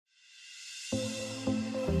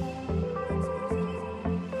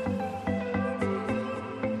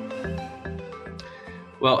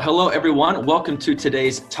Well, hello everyone. Welcome to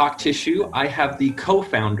today's Talk Tissue. I have the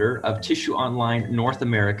co-founder of Tissue Online North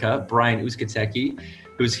America, Brian Uzcategui,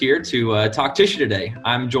 who's here to talk tissue today.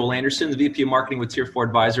 I'm Joel Andersen, the VP of Marketing with Tier 4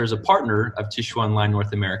 Advisor, as a partner of Tissue Online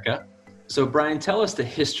North America. So Brian, tell us the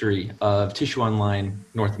history of Tissue Online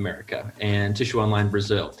North America and Tissue Online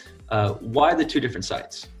Brazil. Why the two different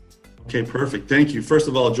sites? Okay, perfect. Thank you. First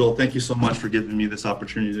of all, Joel, thank you so much for giving me this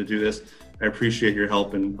opportunity to do this. I appreciate your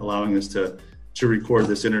help in allowing us to record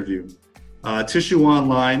this interview. Tissue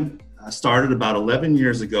Online started about 11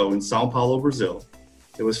 years ago in Sao Paulo, Brazil.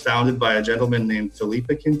 It was founded by a gentleman named Felipe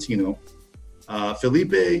Quintino.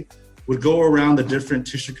 Felipe would go around the different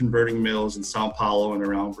tissue converting mills in Sao Paulo and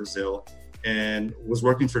around Brazil and was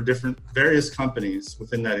working for various companies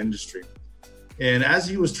within that industry. And as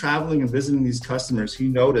he was traveling and visiting these customers, he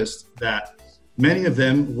noticed that many of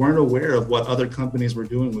them weren't aware of what other companies were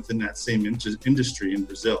doing within that same industry in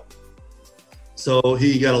Brazil. So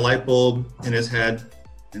he got a light bulb in his head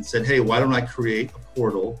and said, hey, why don't I create a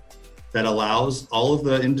portal that allows all of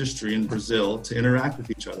the industry in Brazil to interact with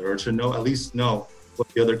each other, or to at least know what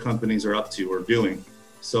the other companies are up to or doing.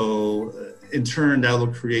 So in turn, that will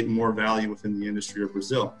create more value within the industry of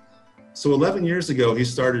Brazil. So 11 years ago, he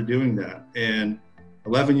started doing that. And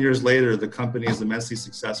 11 years later, the company is immensely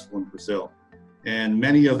successful in Brazil. And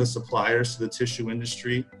many of the suppliers to the tissue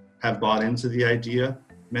industry have bought into the idea.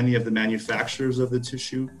 Many of the manufacturers of the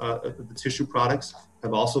tissue products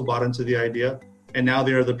have also bought into the idea. And now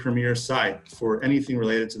they are the premier site for anything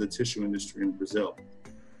related to the tissue industry in Brazil.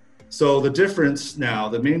 So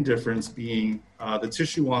the main difference being the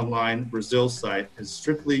Tissue Online Brazil site is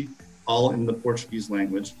strictly all in the Portuguese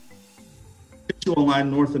language. Tissue Online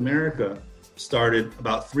North America started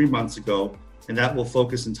about 3 months ago, and that will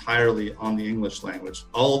focus entirely on the English language.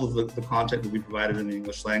 All of the content will be provided in the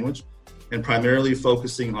English language, and primarily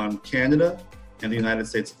focusing on Canada and the United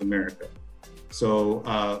States of America.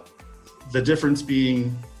 So the difference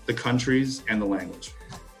being the countries and the language.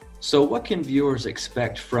 So what can viewers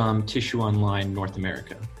expect from Tissue Online North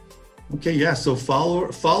America? Okay, yeah, so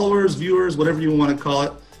followers, viewers, whatever you want to call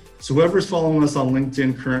it. So whoever's following us on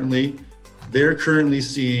LinkedIn currently, they're currently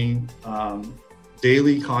seeing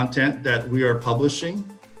daily content that we are publishing.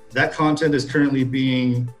 That content is currently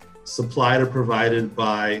being supplied or provided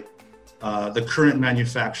by the current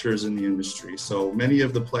manufacturers in the industry. So many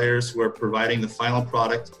of the players who are providing the final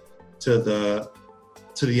product to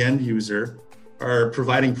the end user are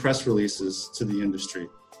providing press releases to the industry.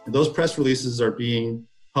 And those press releases are being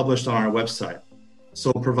published on our website.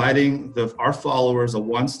 So providing our followers a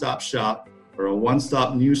one-stop shop or a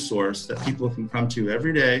one-stop news source that people can come to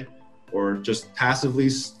every day, or just passively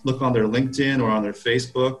look on their LinkedIn or on their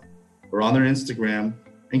Facebook or on their Instagram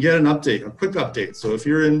and get a quick update. So if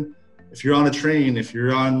you're on a train, if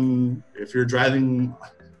you're driving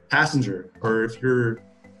passenger, or if you're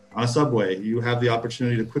on a subway, you have the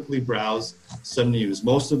opportunity to quickly browse some news.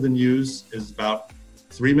 Most of the news is about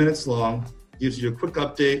 3 minutes long, gives you a quick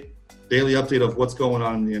update, daily update of what's going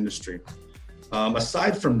on in the industry.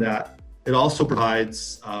 Aside from that, it also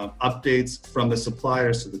provides updates from the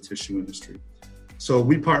suppliers to the tissue industry. So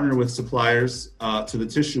we partner with suppliers to the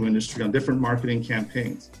tissue industry on different marketing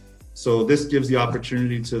campaigns. So this gives the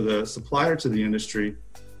opportunity to the supplier to the industry,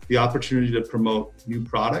 the opportunity to promote new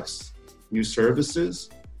products, new services,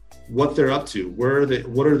 what they're up to,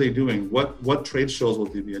 what are they doing, what trade shows will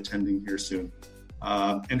they be attending here soon,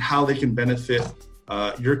 and how they can benefit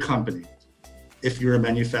your company if you're a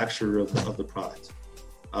manufacturer of the product.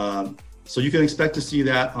 So you can expect to see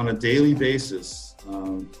that on a daily basis,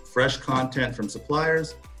 fresh content from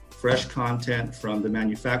suppliers, fresh content from the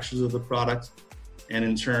manufacturers of the product, and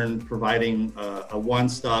in turn providing a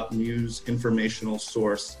one-stop news informational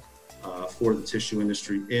source for the tissue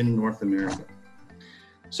industry in North America.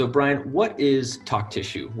 So Brian, what is Talk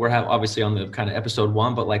Tissue? We're obviously on the kind of episode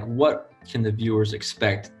 1, but what can the viewers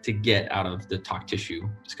expect to get out of the Talk Tissue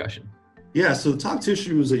discussion? Yeah, so Talk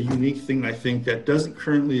Tissue is a unique thing, I think, that doesn't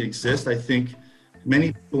currently exist. I think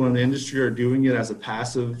many people in the industry are doing it as a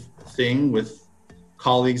passive thing with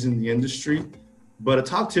colleagues in the industry. But a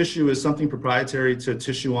Talk Tissue is something proprietary to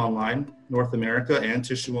Tissue Online North America and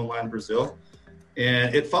Tissue Online Brazil.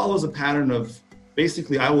 And it follows a pattern of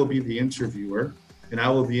basically I will be the interviewer, and I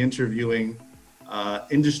will be interviewing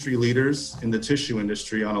industry leaders in the tissue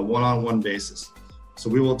industry on a one-on-one basis. So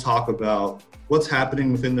we will talk about what's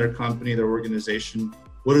happening within their company, their organization.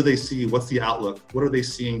 What do they see? What's the outlook? What are they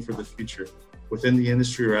seeing for the future within the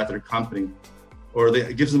industry or at their company? Or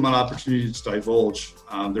it gives them an opportunity to divulge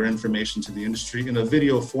their information to the industry in a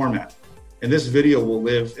video format. And this video will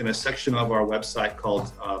live in a section of our website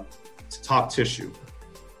called Talk Tissue.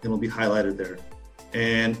 It'll be highlighted there.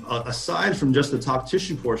 And aside from just the talk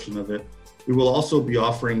tissue portion of it, we will also be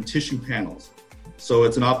offering tissue panels. So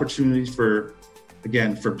it's an opportunity for,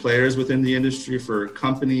 again, for players within the industry, for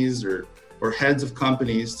companies or heads of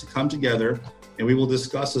companies to come together, and we will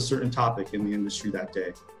discuss a certain topic in the industry that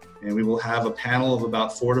day. And we will have a panel of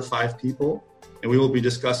about 4 to 5 people, and we will be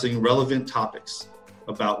discussing relevant topics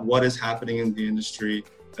about what is happening in the industry.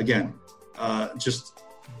 Again, just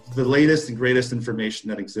the latest and greatest information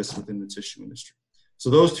that exists within the tissue industry. So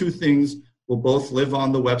those two things will both live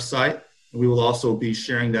on the website, and we will also be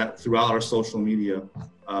sharing that throughout our social media,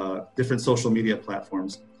 different social media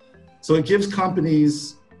platforms. So it gives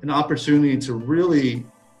companies an opportunity to really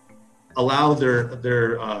allow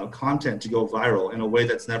their content to go viral in a way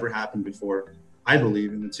that's never happened before, I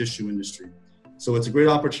believe, in the tissue industry. So it's a great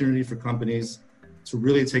opportunity for companies to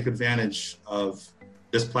really take advantage of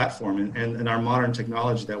this platform and our modern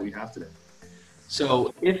technology that we have today.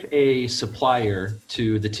 So if a supplier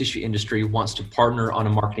to the tissue industry wants to partner on a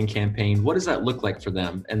marketing campaign, what does that look like for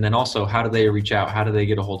them? And then also, how do they reach out? How do they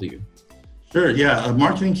get a hold of you? Sure, yeah. A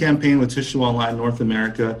marketing campaign with Tissue Online North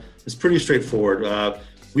America is pretty straightforward.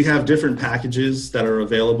 We have different packages that are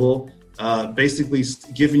available, basically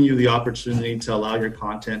giving you the opportunity to allow your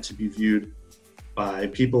content to be viewed by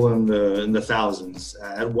people in the thousands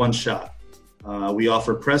at one shot. We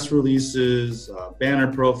offer press releases,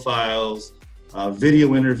 banner profiles,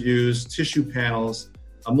 video interviews, tissue panels,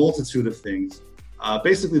 a multitude of things.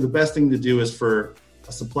 Basically, the best thing to do is for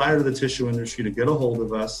a supplier to the tissue industry to get a hold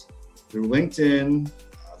of us through LinkedIn,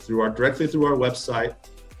 directly through our website,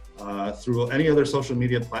 through any other social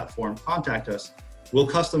media platform. Contact us. We'll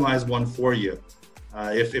customize one for you.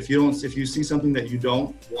 If you see something that you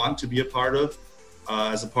don't want to be a part of,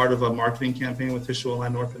 as a part of a marketing campaign with Tissue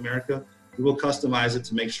Online North America, we will customize it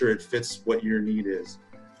to make sure it fits what your need is.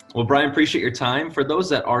 Well, Brian, appreciate your time. For those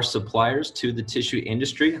that are suppliers to the tissue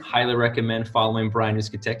industry, highly recommend following Brian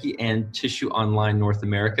Uzcategui and Tissue Online North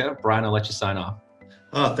America. Brian, I'll let you sign off.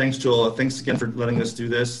 Thanks, Joel. Thanks again for letting us do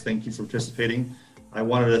this. Thank you for participating. I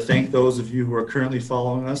wanted to thank those of you who are currently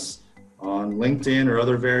following us on LinkedIn or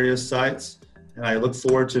other various sites. And I look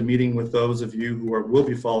forward to meeting with those of you who will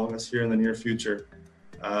be following us here in the near future.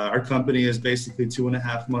 Our company is basically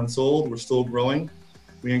 2.5 months old. We're still growing.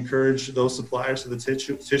 We encourage those suppliers to the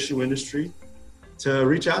tissue industry to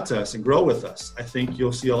reach out to us and grow with us. I think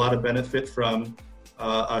you'll see a lot of benefit from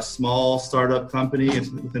a small startup company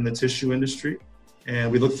within the tissue industry.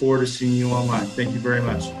 And we look forward to seeing you online. Thank you very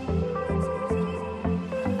much.